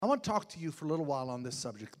want to talk to you for a little while on this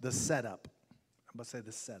subject, the setup. I'm going to say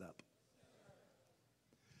the setup.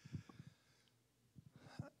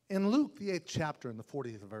 In Luke, the 8th chapter, in the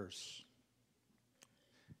 40th verse,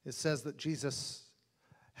 it says that Jesus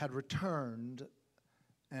had returned,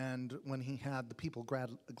 and when he had, the people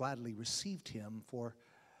gladly received him, for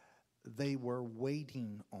they were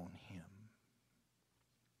waiting on him.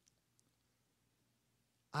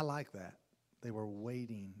 I like that. They were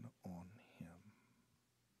waiting on him.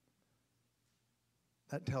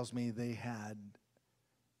 That tells me they had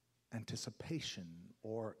anticipation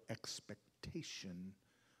or expectation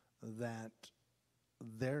that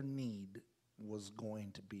their need was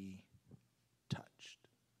going to be touched.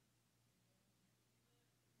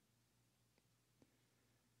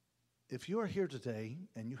 If you are here today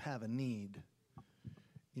and you have a need,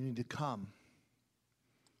 you need to come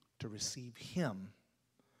to receive him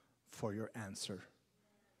for your answer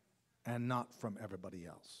and not from everybody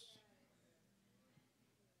else.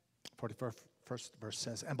 41st verse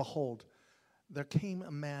says, and behold, there came a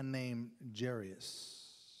man named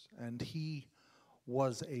Jairus, and he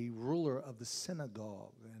was a ruler of the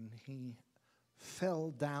synagogue, and he fell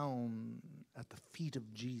down at the feet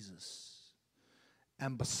of Jesus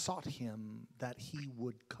and besought him that he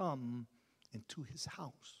would come into his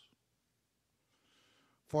house.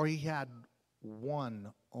 For he had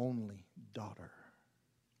one only daughter,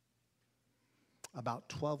 about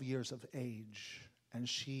 12 years of age, and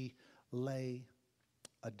she lay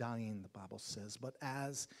a-dying, the Bible says. But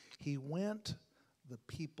as he went, the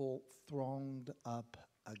people thronged up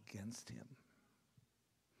against him.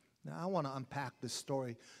 Now, I want to unpack this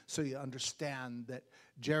story so you understand that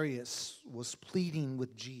Jairus was pleading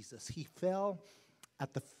with Jesus. He fell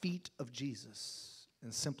at the feet of Jesus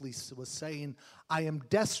and simply was saying, I am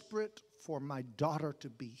desperate for my daughter to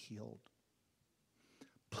be healed.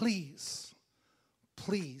 Please,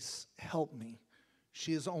 please help me.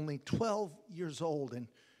 She is only 12 years old and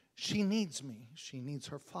she needs me. She needs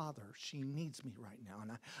her father. She needs me right now,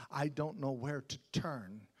 and I don't know where to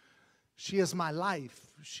turn. She is my life.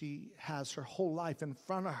 She has her whole life in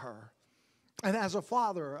front of her. And as a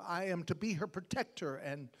father, I am to be her protector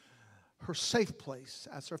and her safe place.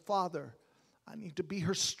 As her father, I need to be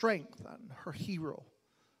her strength and her hero.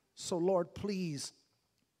 So, Lord, please,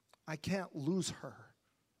 I can't lose her.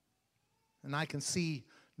 And I can see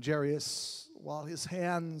Jairus, while his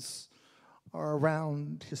hands are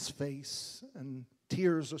around his face and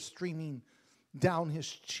tears are streaming down his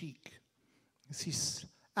cheek, as he's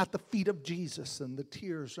at the feet of Jesus, and the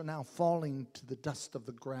tears are now falling to the dust of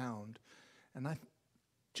the ground. And I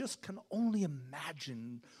just can only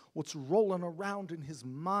imagine what's rolling around in his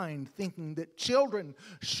mind, thinking that children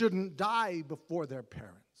shouldn't die before their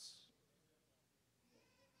parents.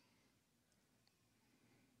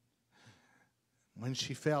 When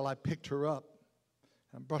she fell, I picked her up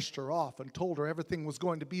and brushed her off and told her everything was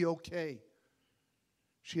going to be okay.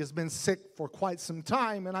 She has been sick for quite some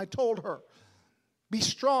time, and I told her, be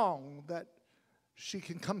strong, that she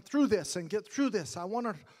can come through this and get through this. I want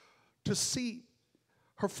her to see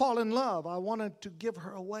her fall in love. I wanted to give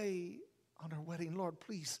her away on her wedding. Lord,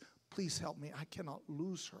 please, please help me. I cannot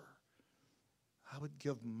lose her. I would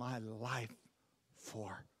give my life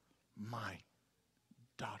for my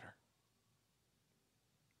daughter.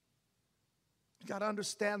 You got to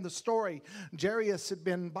understand the story. Jairus had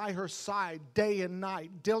been by her side day and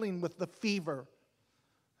night, dealing with the fever,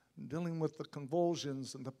 dealing with the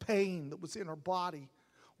convulsions and the pain that was in her body,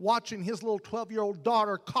 watching his little 12-year-old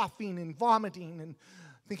daughter coughing and vomiting and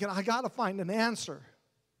thinking, I got to find an answer.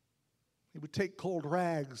 He would take cold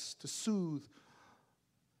rags to soothe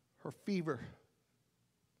her fever.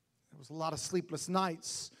 There was a lot of sleepless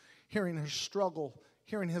nights hearing her struggle,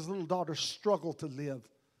 hearing his little daughter struggle to live.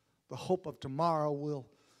 The hope of tomorrow will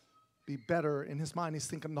be better. In his mind, he's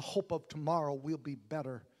thinking the hope of tomorrow will be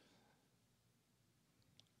better.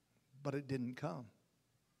 But it didn't come.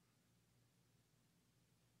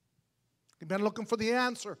 He'd been looking for the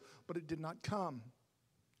answer, but it did not come.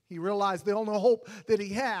 He realized the only hope that he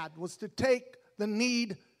had was to take the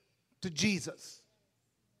need to Jesus.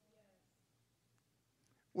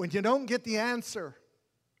 When you don't get the answer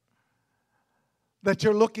that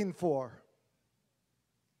you're looking for,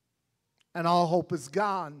 and all hope is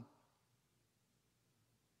gone,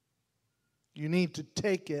 you need to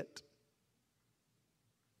take it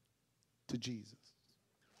to Jesus.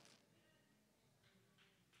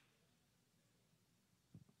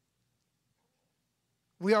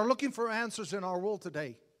 We are looking for answers in our world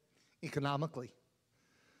today, economically,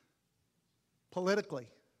 politically.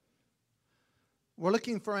 We're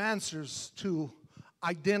looking for answers to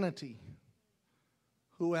identity.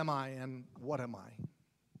 Who am I and what am I?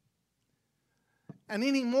 And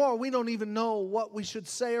anymore, we don't even know what we should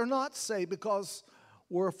say or not say because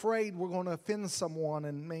we're afraid we're going to offend someone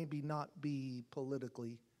and maybe not be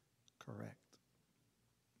politically correct.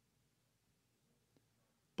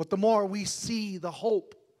 But the more we see the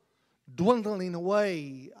hope dwindling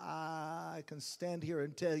away, I can stand here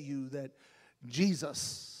and tell you that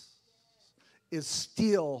Jesus is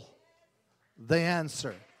still the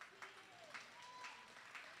answer.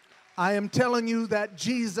 I am telling you that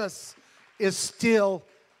Jesus is still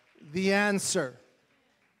the answer.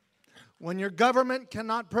 When your government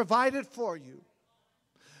cannot provide it for you,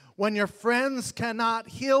 when your friends cannot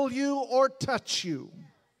heal you or touch you,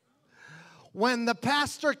 when the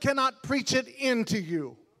pastor cannot preach it into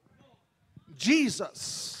you,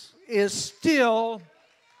 Jesus is still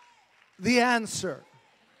the answer.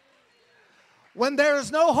 When there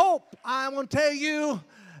is no hope, I will tell you,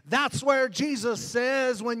 that's where Jesus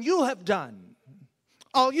says, when you have done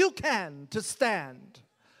all you can to stand,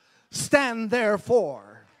 stand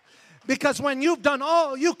therefore. Because when you've done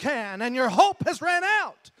all you can and your hope has ran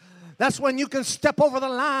out, that's when you can step over the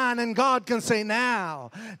line and God can say, now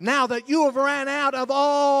that you have ran out of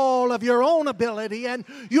all of your own ability and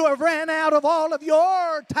you have ran out of all of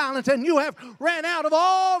your talent and you have ran out of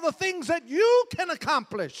all the things that you can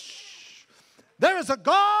accomplish, there is a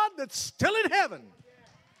God that's still in heaven.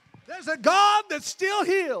 There's a God that still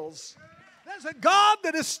heals. There's a God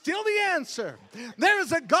that is still the answer. There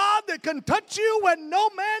is a God that can touch you when no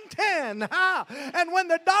man can. And when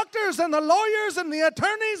the doctors and the lawyers and the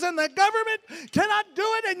attorneys and the government cannot do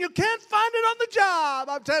it and you can't find it on the job,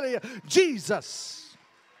 I'm telling you, Jesus.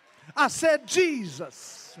 I said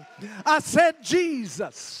Jesus. I said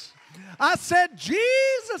Jesus. I said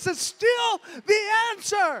Jesus is still the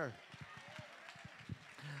answer.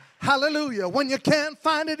 Hallelujah. When you can't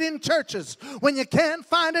find it in churches, when you can't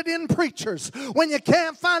find it in preachers, when you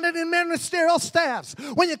can't find it in ministerial staffs,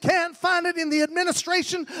 when you can't find it in the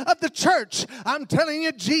administration of the church, I'm telling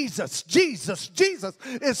you, Jesus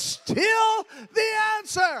is still the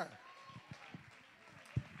answer.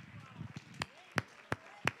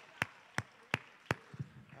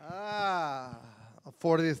 A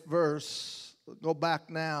 40th verse. Go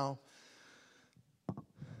back now.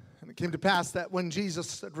 And it came to pass that when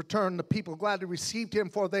Jesus had returned, the people gladly received him,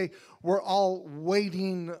 for they were all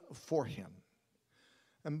waiting for him.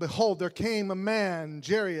 And behold, there came a man,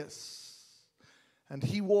 Jairus, and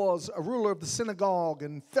he was a ruler of the synagogue,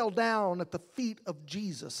 and fell down at the feet of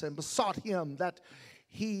Jesus and besought him that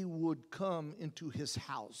he would come into his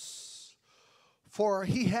house. For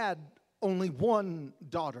he had only one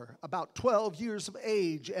daughter, about 12 years of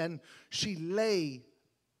age, and she lay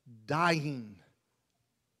dying.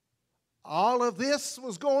 All of this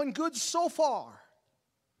was going good so far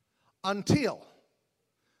until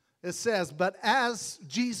it says, but as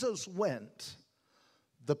Jesus went,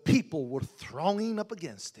 the people were thronging up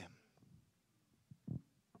against him.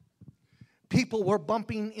 People were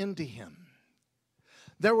bumping into him.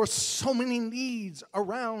 There were so many needs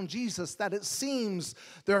around Jesus that it seems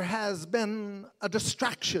there has been a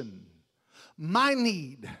distraction. My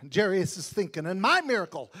need, Jairus is thinking, and my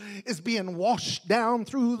miracle is being washed down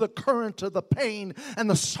through the current of the pain and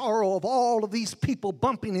the sorrow of all of these people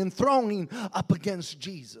bumping and thronging up against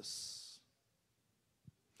Jesus.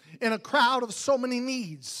 In a crowd of so many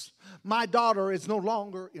needs, my daughter is no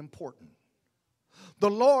longer important.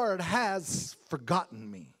 The Lord has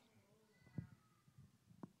forgotten me.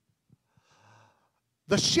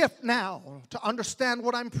 The shift now to understand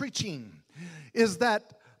what I'm preaching is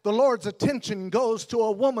that the Lord's attention goes to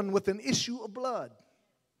a woman with an issue of blood.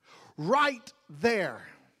 Right there,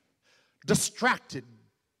 distracted,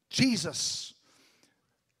 Jesus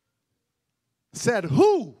said,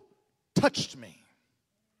 "Who touched me?"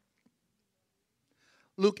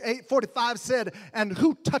 Luke 8:45 said, "And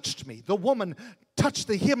who touched me?" The woman touched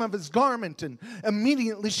the hem of his garment, and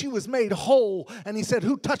immediately she was made whole. And he said,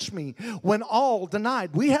 "Who touched me?" When all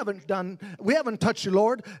denied, we haven't touched you,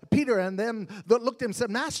 Lord. Peter and them that looked at him and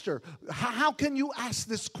said, "Master, how can you ask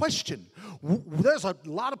this question? There's a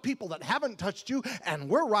lot of people that haven't touched you, and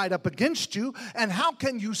we're right up against you. And how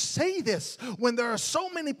can you say this when there are so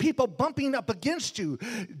many people bumping up against you?"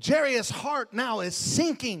 Jairus' heart now is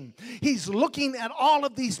sinking. He's looking at all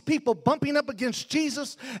of these people bumping up against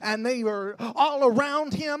Jesus, and they were all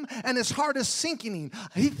around him, and his heart is sinking.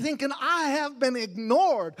 He's thinking, I have been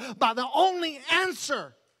ignored by the only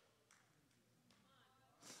answer.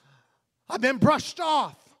 I've been brushed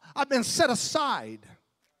off. I've been set aside.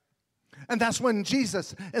 And that's when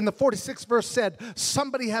Jesus in the 46th verse said,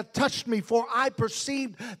 somebody had touched me, for I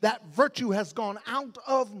perceived that virtue has gone out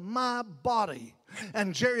of my body.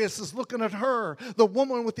 And Jairus is looking at her, the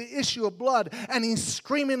woman with the issue of blood, and he's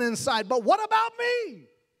screaming inside, but what about me?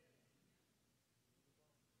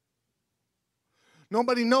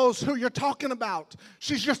 Nobody knows who you're talking about.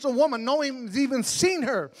 She's just a woman. No one's even seen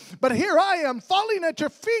her. But here I am falling at your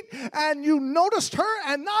feet, and you noticed her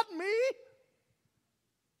and not me?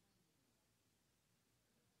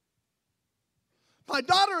 My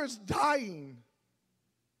daughter is dying.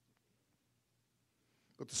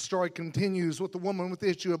 But the story continues with the woman with the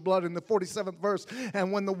issue of blood in the 47th verse.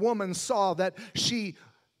 And when the woman saw that she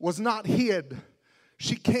was not hid,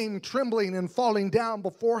 she came trembling and falling down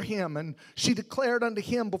before him, and she declared unto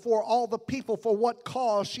him before all the people for what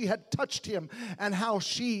cause she had touched him, and how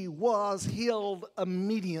she was healed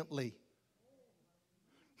immediately.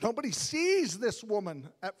 Nobody sees this woman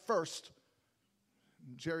at first.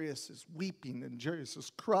 Jairus is weeping, and Jairus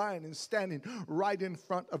is crying and standing right in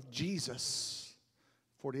front of Jesus.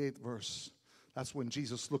 48th verse. That's when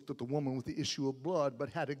Jesus looked at the woman with the issue of blood, but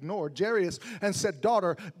had ignored Jairus and said,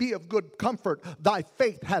 daughter, be of good comfort. Thy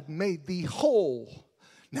faith had made thee whole.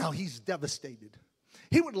 Now he's devastated.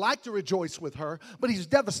 He would like to rejoice with her, but he's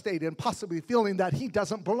devastated and possibly feeling that he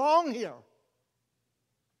doesn't belong here.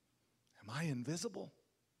 Am I invisible?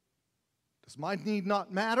 Does my need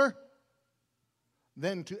not matter?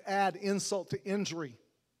 Then to add insult to injury,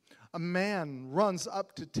 a man runs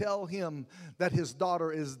up to tell him that his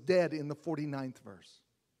daughter is dead in the 49th verse.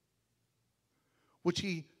 Which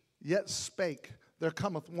he yet spake, there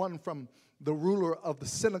cometh one from the ruler of the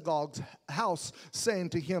synagogue's house,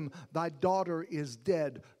 saying to him, thy daughter is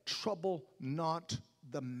dead, trouble not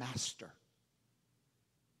the master.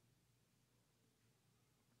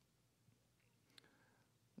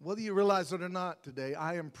 Whether you realize it or not today,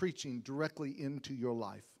 I am preaching directly into your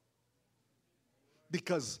life.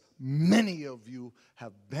 Because many of you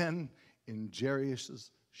have been in Jairus'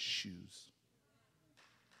 shoes.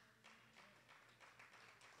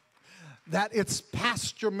 That it's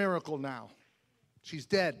past your miracle now. She's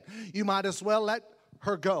dead. You might as well let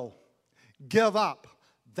her go. Give up.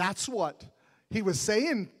 That's what he was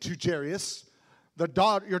saying to Jairus.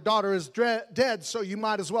 Your daughter is dead, so you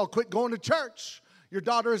might as well quit going to church. Your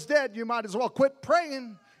daughter is dead. You might as well quit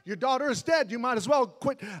praying. Your daughter is dead. You might as well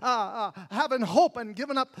quit having hope and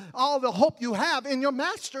giving up all the hope you have in your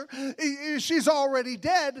master. She's already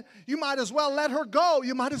dead. You might as well let her go.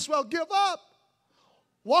 You might as well give up.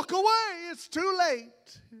 Walk away. It's too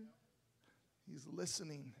late. He's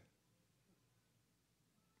listening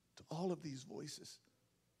to all of these voices.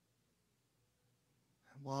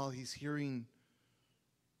 And while he's hearing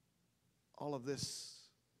all of this,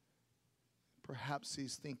 perhaps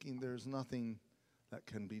he's thinking there's nothing that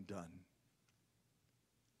can be done.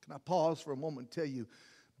 Can I pause for a moment and tell you,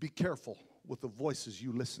 be careful with the voices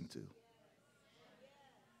you listen to.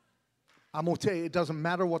 I'm going to tell you, it doesn't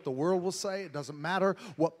matter what the world will say. It doesn't matter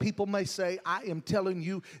what people may say. I am telling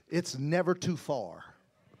you, it's never too far.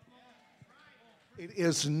 It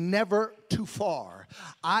is never too far.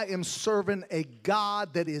 I am serving a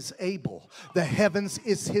God that is able. The heavens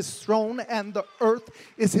is his throne and the earth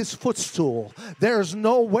is his footstool. There's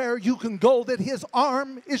nowhere you can go that his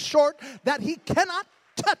arm is short, that he cannot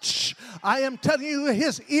touch. I am telling you,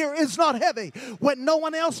 his ear is not heavy. When no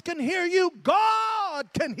one else can hear you,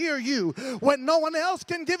 God can hear you. When no one else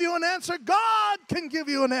can give you an answer, God can give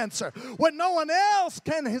you an answer. When no one else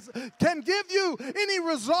can give you any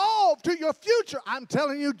resolve to your future, I'm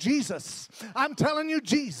telling you, Jesus. I'm telling you,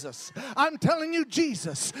 Jesus. I'm telling you,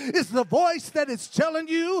 Jesus is the voice that is telling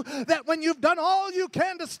you that when you've done all you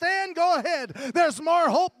can to stand, go ahead. There's more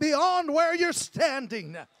hope beyond where you're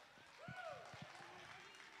standing.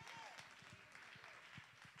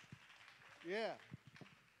 Yeah.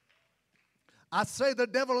 I say the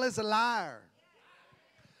devil is a liar.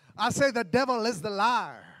 I say the devil is the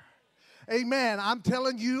liar. Amen. I'm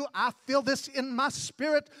telling you, I feel this in my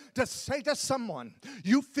spirit to say to someone,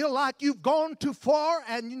 you feel like you've gone too far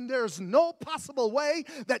and there's no possible way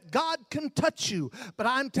that God can touch you. But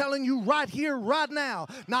I'm telling you right here, right now,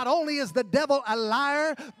 not only is the devil a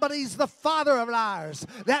liar, but he's the father of liars.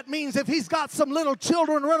 That means if he's got some little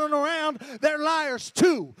children running around, they're liars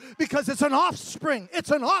too, because it's an offspring.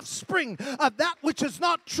 It's an offspring of that which is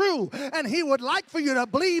not true. And he would like for you to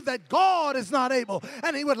believe that God is not able.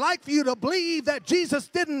 And he would like for you to believe that Jesus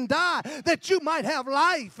didn't die, that you might have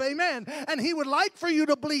life. Amen. And he would like for you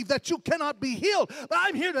to believe that you cannot be healed. But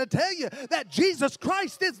I'm here to tell you that Jesus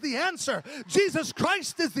Christ is the answer. Jesus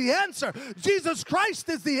Christ is the answer. Jesus Christ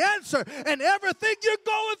is the answer. And everything you're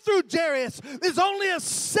going through, Jairus, is only a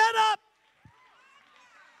setup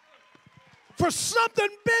for something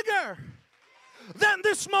bigger than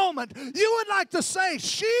this moment. You would like to say,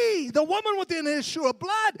 the woman with the issue of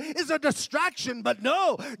blood, is a distraction. But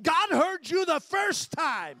no, God heard you the first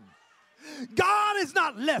time. God has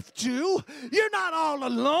not left you. You're not all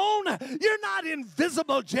alone. You're not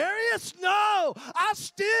invisible, Jairus. No, I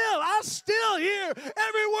still hear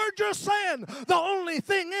every word you're saying. The only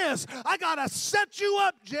thing is, I got to set you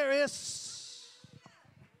up, Jairus,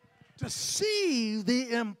 to see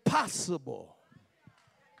the impossible.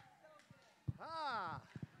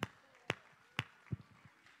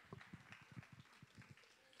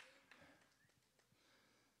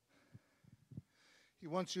 He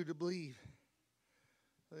wants you to believe.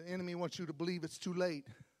 The enemy wants you to believe it's too late.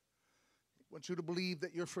 He wants you to believe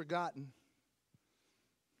that you're forgotten,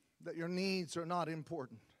 that your needs are not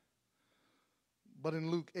important. But in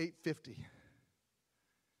Luke 8:50,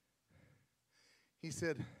 he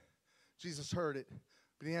said, Jesus heard it,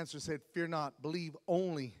 but the answer said, fear not, believe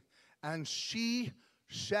only, and she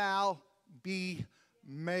shall be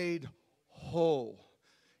made whole.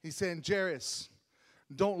 He's saying, Jairus,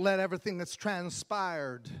 don't let everything that's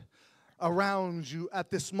transpired around you at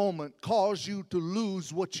this moment cause you to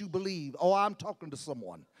lose what you believe. Oh, I'm talking to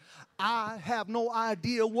someone. I have no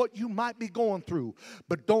idea what you might be going through,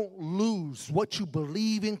 but don't lose what you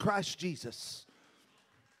believe in Christ Jesus.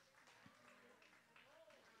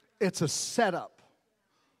 It's a setup.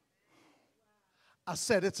 I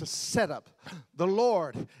said it's a setup. The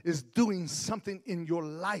Lord is doing something in your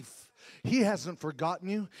life. He hasn't forgotten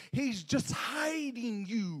you. He's just hiding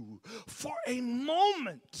you for a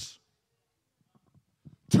moment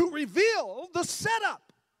to reveal the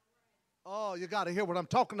setup. Oh, you got to hear what I'm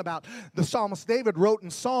talking about. The psalmist David wrote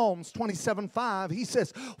in Psalms 27:5, he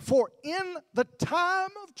says, for in the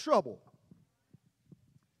time of trouble,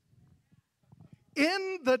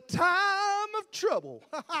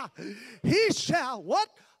 he shall what?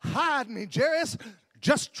 Hide me, Jairus.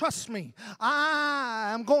 Just trust me.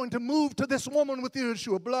 I'm going to move to this woman with the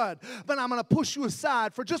issue of blood, but I'm going to push you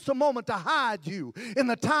aside for just a moment to hide you in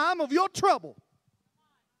the time of your trouble.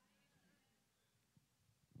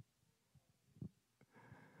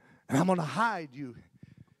 And I'm going to hide you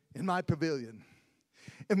in my pavilion,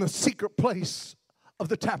 in the secret place of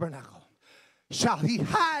the tabernacle. Shall he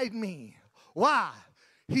hide me? Why?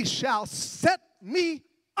 He shall set me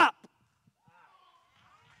up.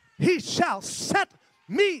 He shall set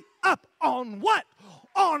me up on what?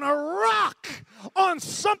 On a rock, on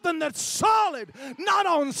something that's solid, not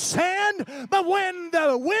on sand. But when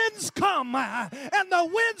the winds come and the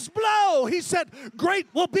winds blow, he said, great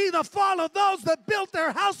will be the fall of those that built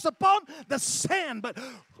their house upon the sand. But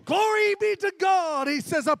glory be to God, he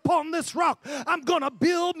says, upon this rock I'm going to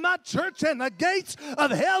build my church, and the gates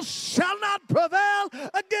of hell shall not prevail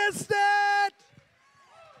against it.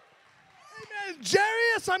 Amen.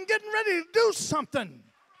 Jairus, I'm getting ready to do something.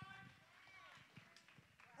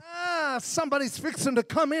 Somebody's fixing to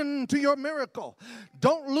come into your miracle.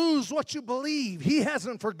 Don't lose what you believe. He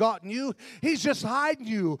hasn't forgotten you. He's just hiding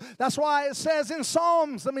you. That's why it says in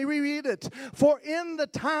Psalms, let me reread it. For in the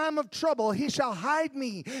time of trouble, he shall hide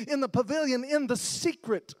me in the pavilion, in the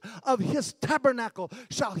secret of his tabernacle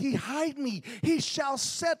shall he hide me. He shall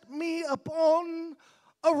set me upon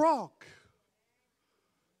a rock.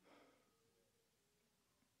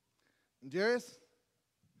 Jairus,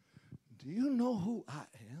 do you know who I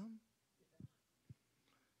am?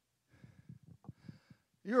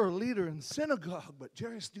 You're a leader in synagogue, but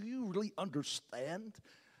Jairus, do you really understand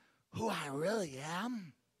who I really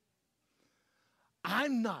am?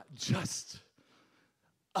 I'm not just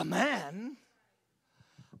a man.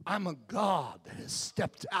 I'm a God that has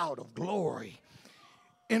stepped out of glory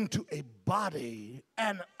into a body,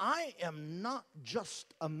 and I am not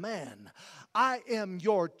just a man. I am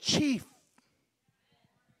your chief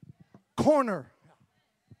corner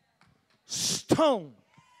stone.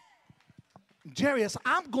 Jairus,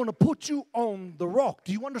 I'm going to put you on the rock.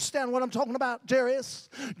 Do you understand what I'm talking about, Jairus?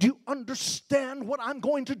 Do you understand what I'm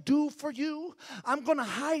going to do for you? I'm going to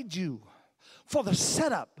hide you for the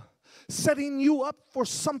setup, setting you up for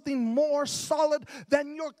something more solid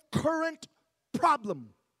than your current problem.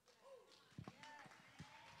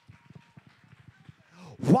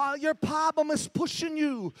 While your problem is pushing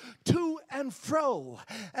you to and fro,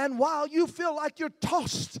 and while you feel like you're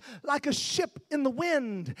tossed like a ship in the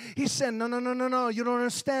wind, he said, no, you don't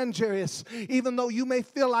understand, Jairus. Even though you may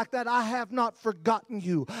feel like that, I have not forgotten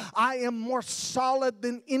you. I am more solid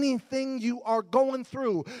than anything you are going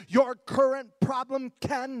through. Your current problem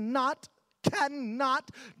cannot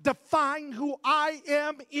define who I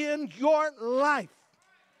am in your life.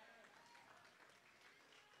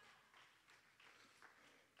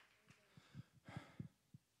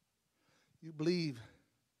 You believe.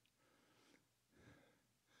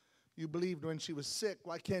 You believed when she was sick.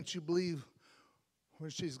 Why can't you believe when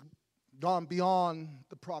she's gone beyond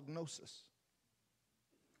the prognosis?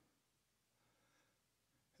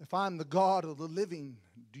 If I'm the God of the living,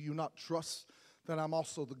 do you not trust that I'm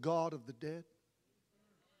also the God of the dead?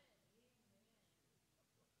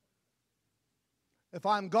 If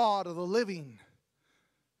I'm God of the living,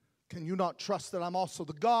 can you not trust that I'm also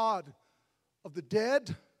the God of the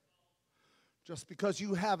dead? Just because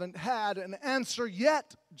you haven't had an answer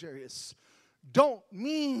yet, Jairus, don't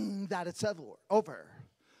mean that it's over.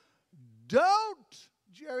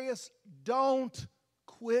 Jairus, don't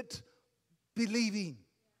quit believing.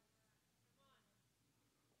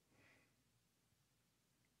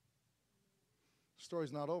 The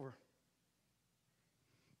story's not over.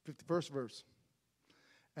 51st verse.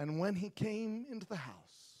 And when he came into the house,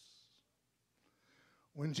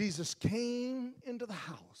 when Jesus came into the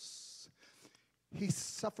house, he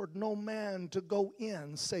suffered no man to go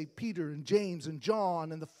in, save Peter and James and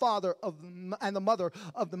John and the mother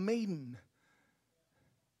of the maiden.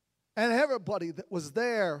 And everybody that was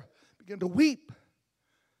there began to weep,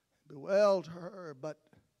 bewailed her. But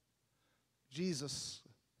Jesus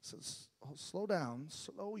says, "Oh, slow down,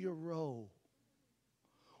 slow your roll.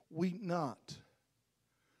 Weep not.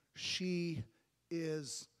 She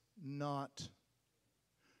is not.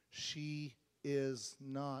 She is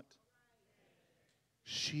not.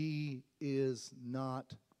 She is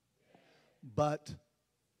not. But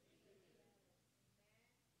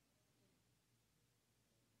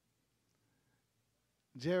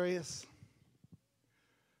Jairus,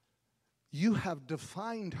 you have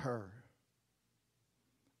defined her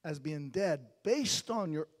as being dead based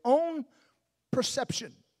on your own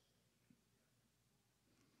perception.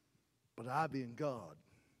 But I, being God,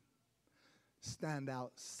 stand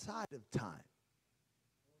outside of time.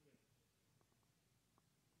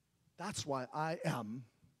 That's why I am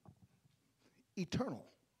eternal.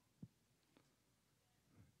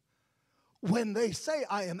 When they say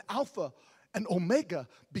I am Alpha and Omega,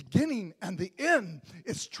 beginning and the end,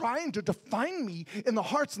 it's trying to define me in the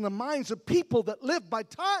hearts and the minds of people that live by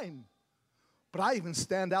time. But I even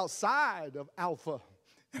stand outside of Alpha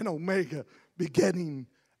and Omega, beginning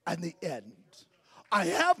and the end. I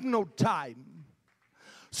have no time.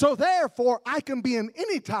 So therefore, I can be in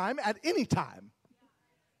any time at any time.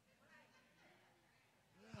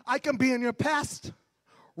 I can be in your past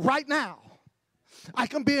right now. I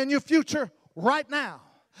can be in your future right now.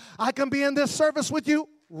 I can be in this service with you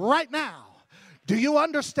right now. Do you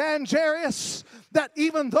understand, Jairus, that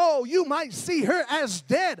even though you might see her as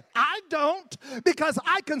dead, I don't, because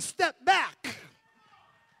I can step back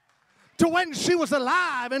to when she was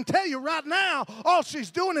alive and tell you right now, all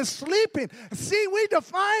she's doing is sleeping. See, we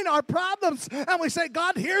define our problems and we say,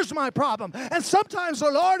 God, here's my problem. And sometimes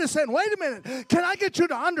the Lord is saying, wait a minute, can I get you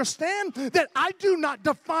to understand that I do not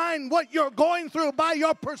define what you're going through by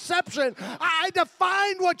your perception. I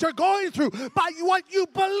define what you're going through by what you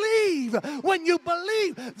believe. When you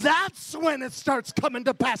believe, that's when it starts coming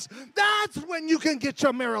to pass. That's when you can get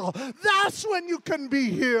your miracle. That's when you can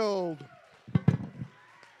be healed.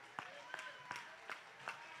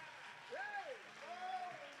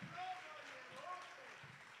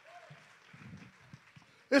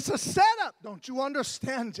 It's a setup. Don't you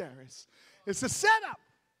understand, Jairus? It's a setup.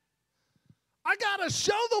 I got to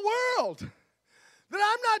show the world that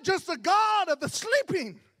I'm not just a God of the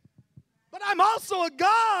sleeping, but I'm also a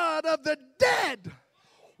God of the dead.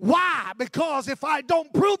 Why? Because if I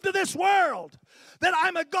don't prove to this world that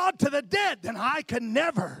I'm a God to the dead, then I can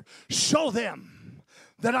never show them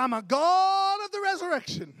that I'm a God of the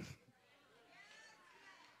resurrection.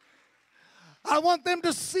 I want them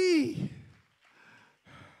to see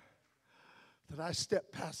that I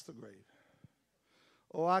stepped past the grave.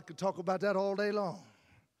 Oh, I could talk about that all day long.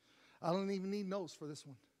 I don't even need notes for this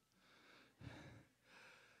one.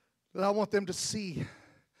 But I want them to see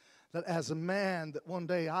that as a man, that one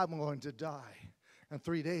day I'm going to die, and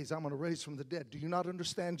 3 days I'm going to raise from the dead. Do you not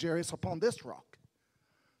understand, Jairus? Upon this rock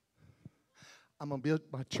I'm going to build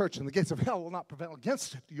my church, and the gates of hell will not prevail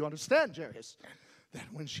against it. Do you understand, Jairus? That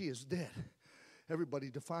when she is dead, everybody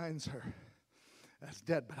defines her as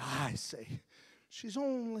dead, but I say she's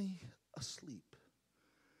only asleep.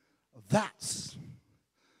 That's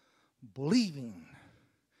believing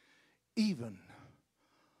even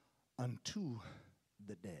unto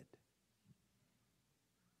the dead.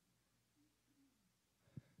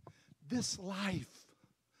 This life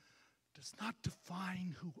does not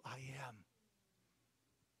define who I am.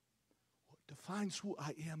 What defines who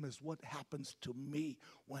I am is what happens to me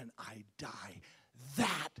when I die.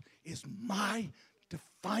 That is my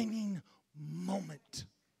defining moment.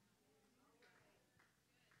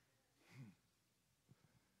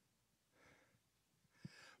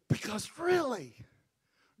 Because really,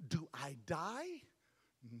 do I die?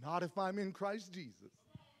 Not if I'm in Christ Jesus.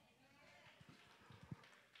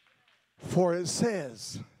 For it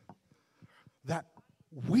says that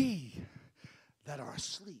we that are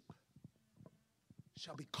asleep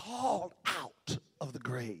shall be called out of the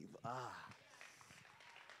grave.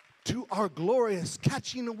 To our glorious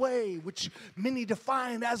catching away, which many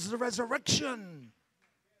define as the resurrection.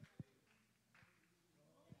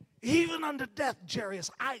 Even unto death,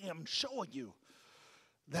 Jairus, I am showing you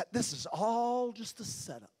that this is all just a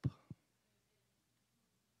setup.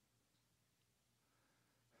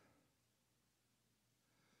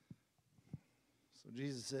 So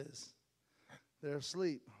Jesus says, they're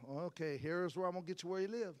asleep. Okay, here's where I'm going to get you where you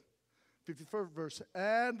live. 51st verse.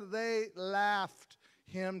 And they laughed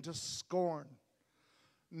him to scorn,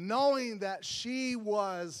 knowing that she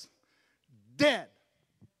was dead.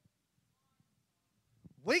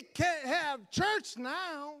 We can't have church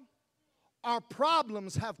now. Our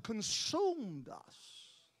problems have consumed us.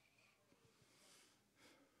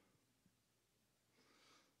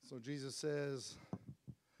 So Jesus says,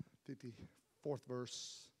 54th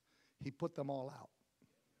verse, he put them all out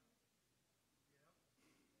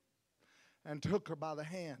and took her by the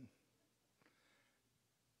hand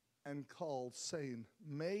and called, saying,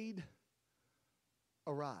 Maid,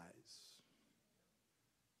 arise.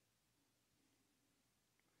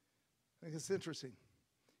 I think it's interesting.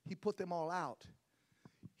 He put them all out.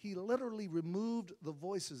 He literally removed the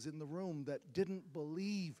voices in the room that didn't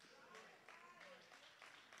believe.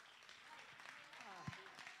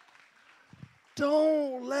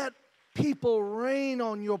 Don't let people rain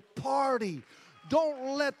on your party.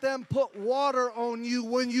 Don't let them put water on you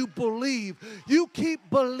when you believe. You keep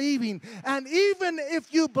believing. And even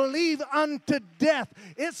if you believe unto death,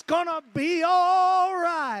 it's going to be all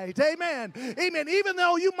right. Amen. Amen. Even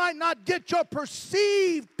though you might not get your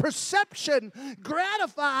perception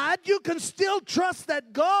gratified, you can still trust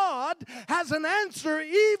that God has an answer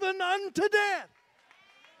even unto death.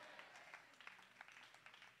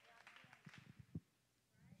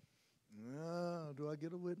 Do I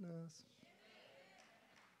get a witness?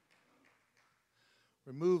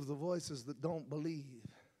 Remove the voices that don't believe.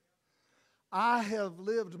 I have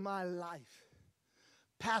lived my life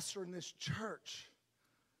pastoring this church,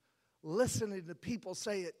 listening to people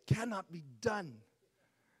say it cannot be done.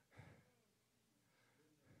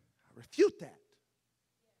 I refute that.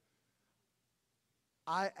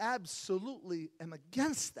 I absolutely am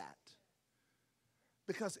against that.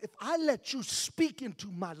 Because if I let you speak into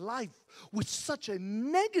my life with such a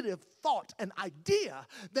negative thought and idea,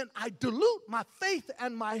 then I dilute my faith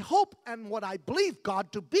and my hope and what I believe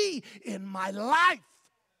God to be in my life.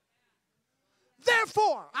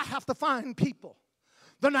 Therefore, I have to find people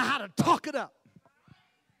that know how to talk it up.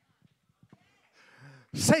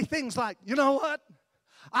 Say things like, you know what?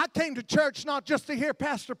 I came to church not just to hear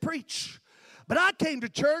Pastor preach, but I came to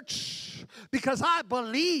church because I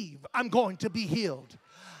believe I'm going to be healed.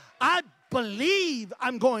 I believe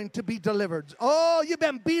I'm going to be delivered. Oh, you've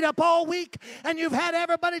been beat up all week and you've had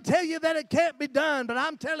everybody tell you that it can't be done. But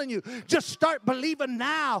I'm telling you, just start believing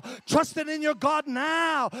now, trusting in your God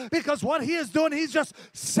now. Because what he is doing, he's just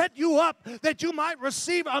set you up that you might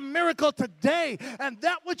receive a miracle today. And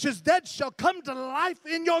that which is dead shall come to life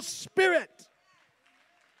in your spirit.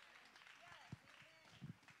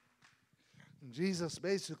 Jesus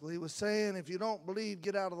basically was saying, if you don't believe,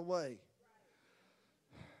 get out of the way.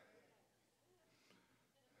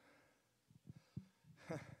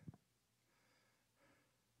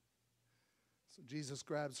 So Jesus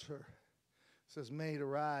grabs her, says, Maid,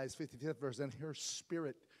 arise, 55th verse, and her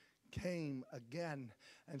spirit came again,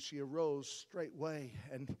 and she arose straightway,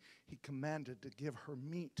 and he commanded to give her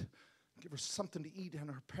meat, give her something to eat, and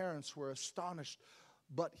her parents were astonished,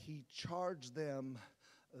 but he charged them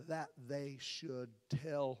that they should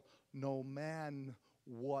tell no man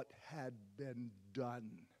what had been done.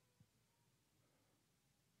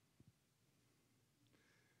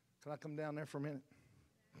 Can I come down there for a minute?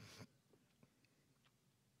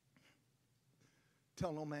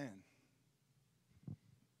 Tell no man.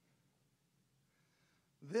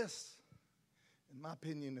 This, in my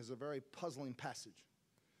opinion, is a very puzzling passage.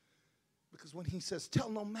 Because when he says, tell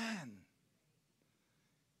no man,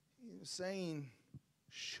 he's saying,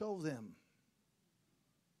 show them.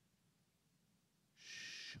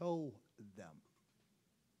 Show them.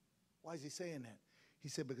 Why is he saying that? He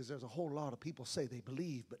said, because there's a whole lot of people say they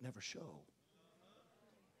believe but never show.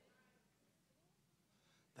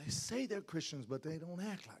 They say they're Christians, but they don't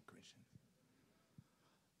act like Christians.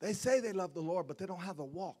 They say they love the Lord, but they don't have the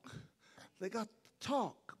walk. They got the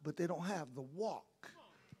talk, but they don't have the walk.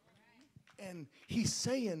 And he's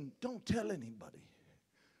saying, don't tell anybody.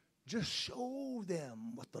 Just show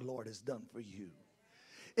them what the Lord has done for you.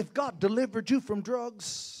 If God delivered you from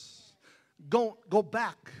drugs, don't go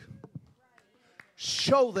back.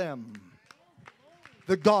 Show them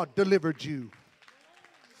that God delivered you.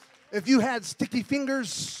 If you had sticky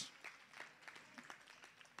fingers,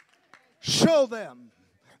 show them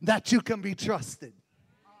that you can be trusted.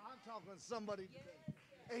 I'm talking to somebody today.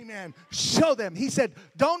 Amen. Show them. He said,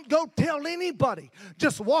 don't go tell anybody.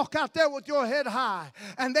 Just walk out there with your head high,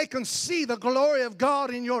 and they can see the glory of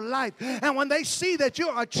God in your life. And when they see that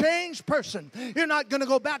you're a changed person, you're not going to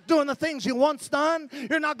go back doing the things you once done.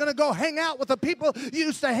 You're not going to go hang out with the people you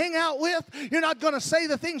used to hang out with. You're not going to say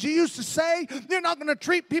the things you used to say. You're not going to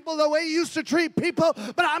treat people the way you used to treat people.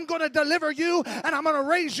 But I'm going to deliver you, and I'm going to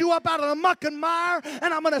raise you up out of the muck and mire,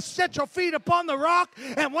 and I'm going to set your feet upon the rock.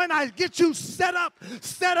 And when I get you set up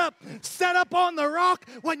on the rock,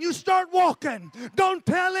 when you start walking, don't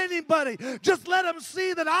tell anybody. Just let them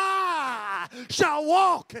see that I shall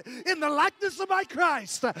walk in the likeness of my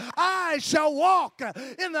Christ. I shall walk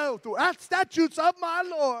in the statutes of my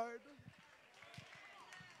Lord.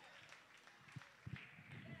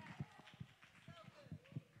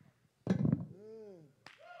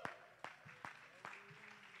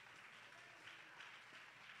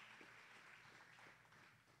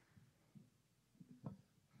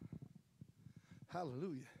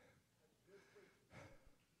 Hallelujah.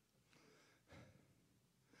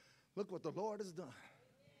 Look what the Lord has done.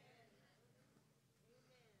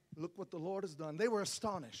 Look what the Lord has done. They were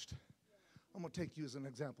astonished. I'm going to take you as an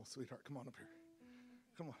example, sweetheart. Come on up here.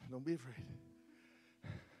 Come on, don't be afraid.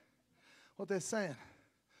 What they're saying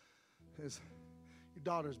is, your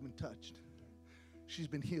daughter's been touched. She's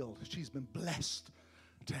been healed. She's been blessed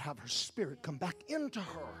to have her spirit come back into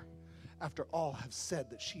her after all have said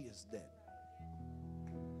that she is dead.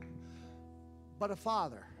 But a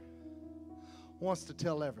father wants to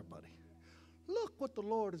tell everybody, look what the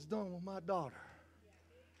Lord has done with my daughter.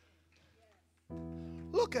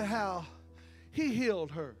 Look at how he healed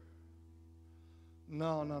her.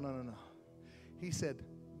 No. He said,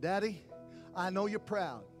 Daddy, I know you're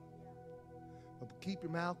proud, but keep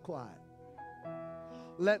your mouth quiet.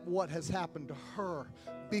 Let what has happened to her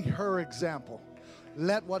be her example.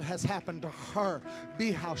 Let what has happened to her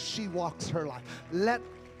be how she walks her life. Let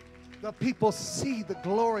the people see the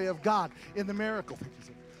glory of God in the miracle.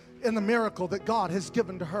 In the miracle that God has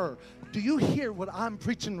given to her. Do you hear what I'm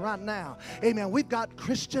preaching right now? Amen. We've got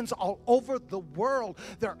Christians all over the world.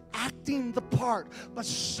 They're acting the part. But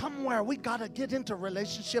somewhere we got to get into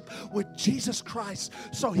relationship with Jesus Christ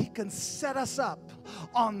so he can set us up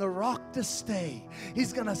on the rock to stay.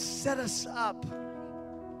 He's going to set us up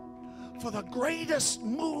for the greatest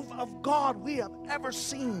move of God we have ever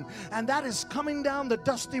seen, and that is coming down the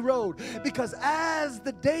dusty road. Because as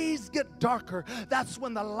the days get darker, that's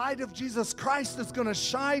when the light of Jesus Christ is going to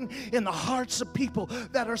shine in the hearts of people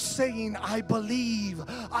that are saying, I believe,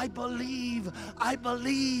 I believe, I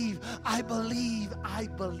believe, I believe, I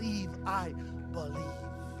believe, I believe.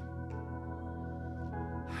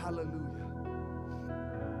 Hallelujah.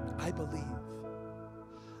 I believe.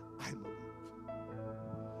 I believe.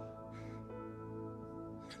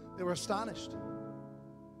 They were astonished.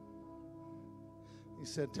 He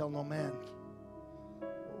said, tell no man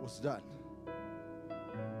what was done.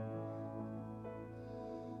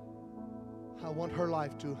 I want her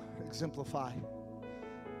life to exemplify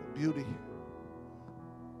the beauty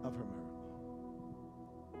of her miracle.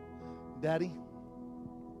 Daddy,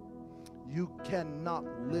 you cannot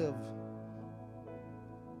live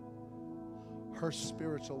her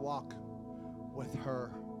spiritual walk with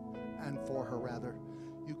her and for her, rather.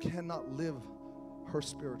 You cannot live her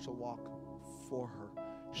spiritual walk for her.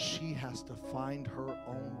 She has to find her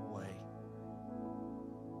own way.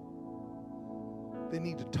 They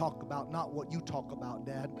need to talk about not what you talk about,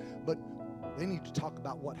 Dad, but they need to talk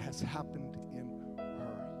about what has happened in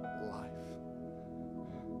her life.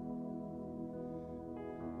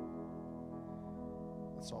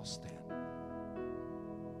 Let's all stand.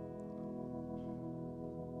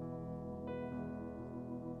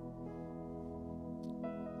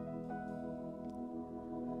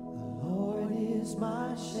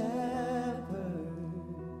 My shepherd,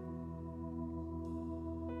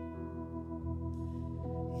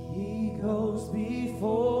 he goes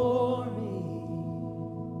before me,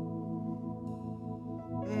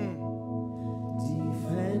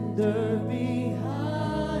 defender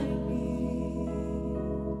behind me.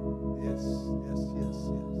 Yes.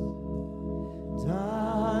 And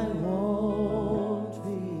I won't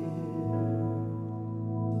be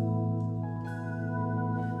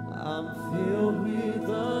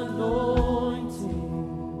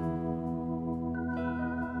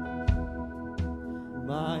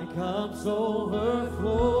cup's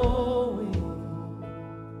overflowing.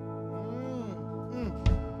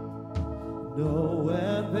 No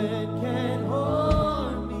weapon can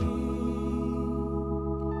harm me.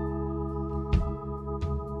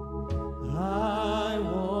 I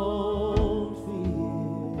won't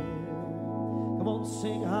fear. Come on,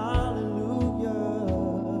 sing hallelujah.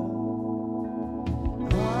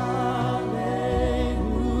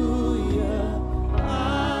 Hallelujah.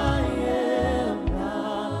 I am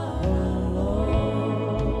not alone.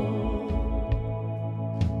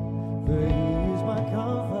 For He is my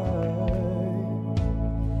comfort.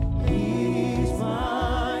 He's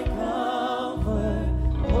my comfort.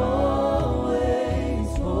 Always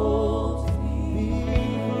holds me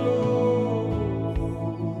close.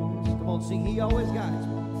 Come on, sing. He always guides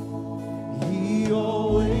me. He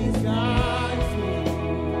always guides me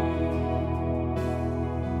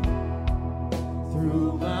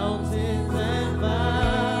through mountains and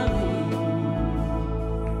valleys.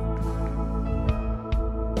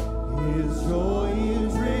 His joy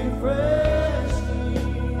is refreshing,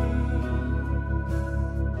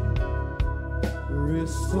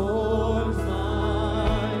 restores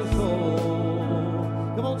my soul.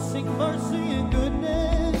 Come on, sing mercy and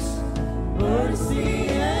goodness, mercy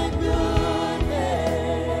and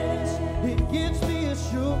goodness. It gives me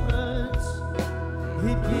assurance.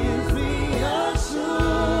 It gives me assurance.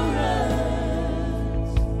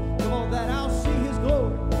 Come on, that I'll see His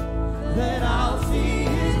glory. That I'll see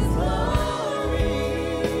His glory.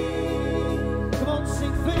 Come on,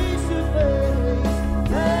 sing face to face,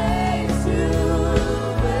 face to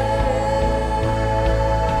face.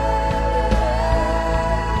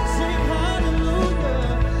 Sing hallelujah,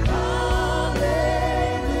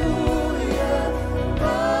 hallelujah. I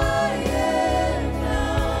am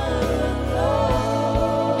not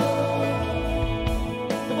alone.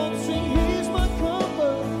 Come on, sing. He's my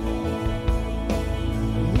comfort.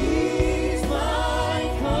 He's my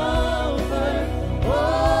comfort,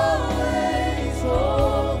 always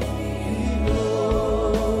holds me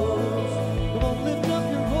close. Come on, lift up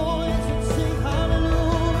your voice and sing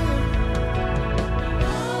hallelujah.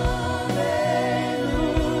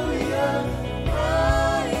 Hallelujah, I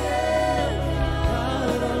am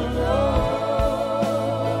not alone.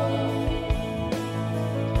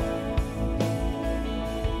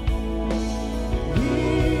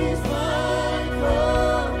 He's my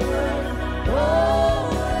comfort,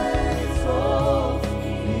 always holds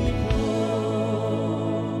me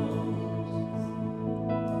close.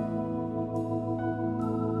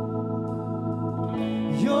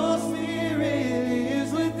 Your spirit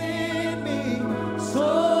is within me, so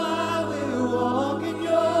I will walk in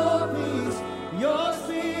your peace. Your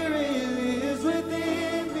spirit is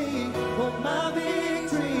within me, for my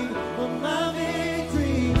victory, for my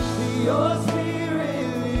victory. Your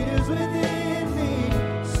spirit is within me,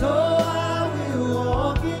 so I will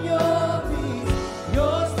walk in your peace.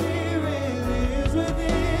 Your spirit is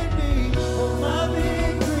within me, for my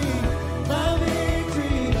victory, my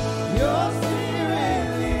victory. Your spirit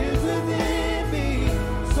is within me,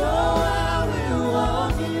 so I will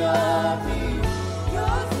walk in your peace.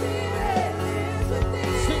 Your spirit is within me.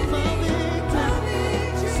 Sing my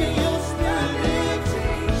victory. Sing your spirit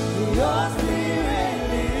victory. Your spirit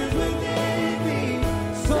is within me,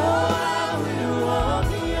 so I will walk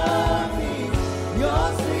in your peace. Your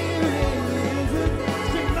spirit is within me.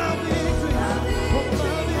 Sing my victory. Oh,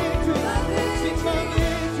 my victory. Sing my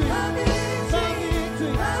victory. My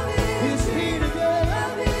victory is here today.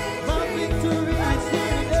 My victory is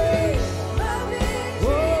here today.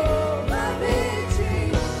 Oh,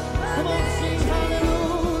 come on, sing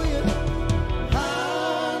hallelujah.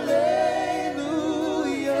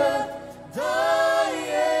 Hallelujah. I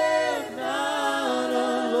am not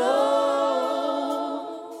alone.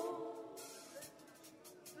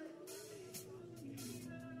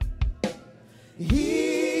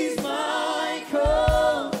 He's my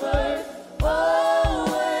comfort,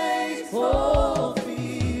 always holds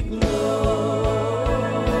me close.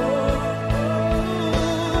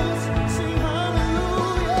 Sing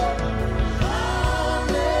hallelujah,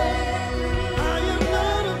 hallelujah. I am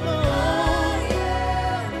not alone.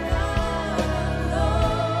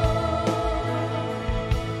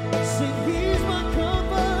 Sing, He's my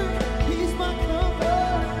comfort, He's my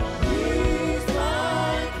comfort, He's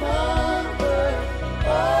my comfort,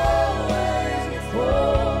 always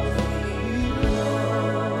holds me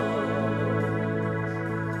close.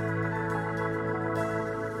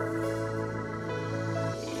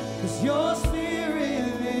 'Cause your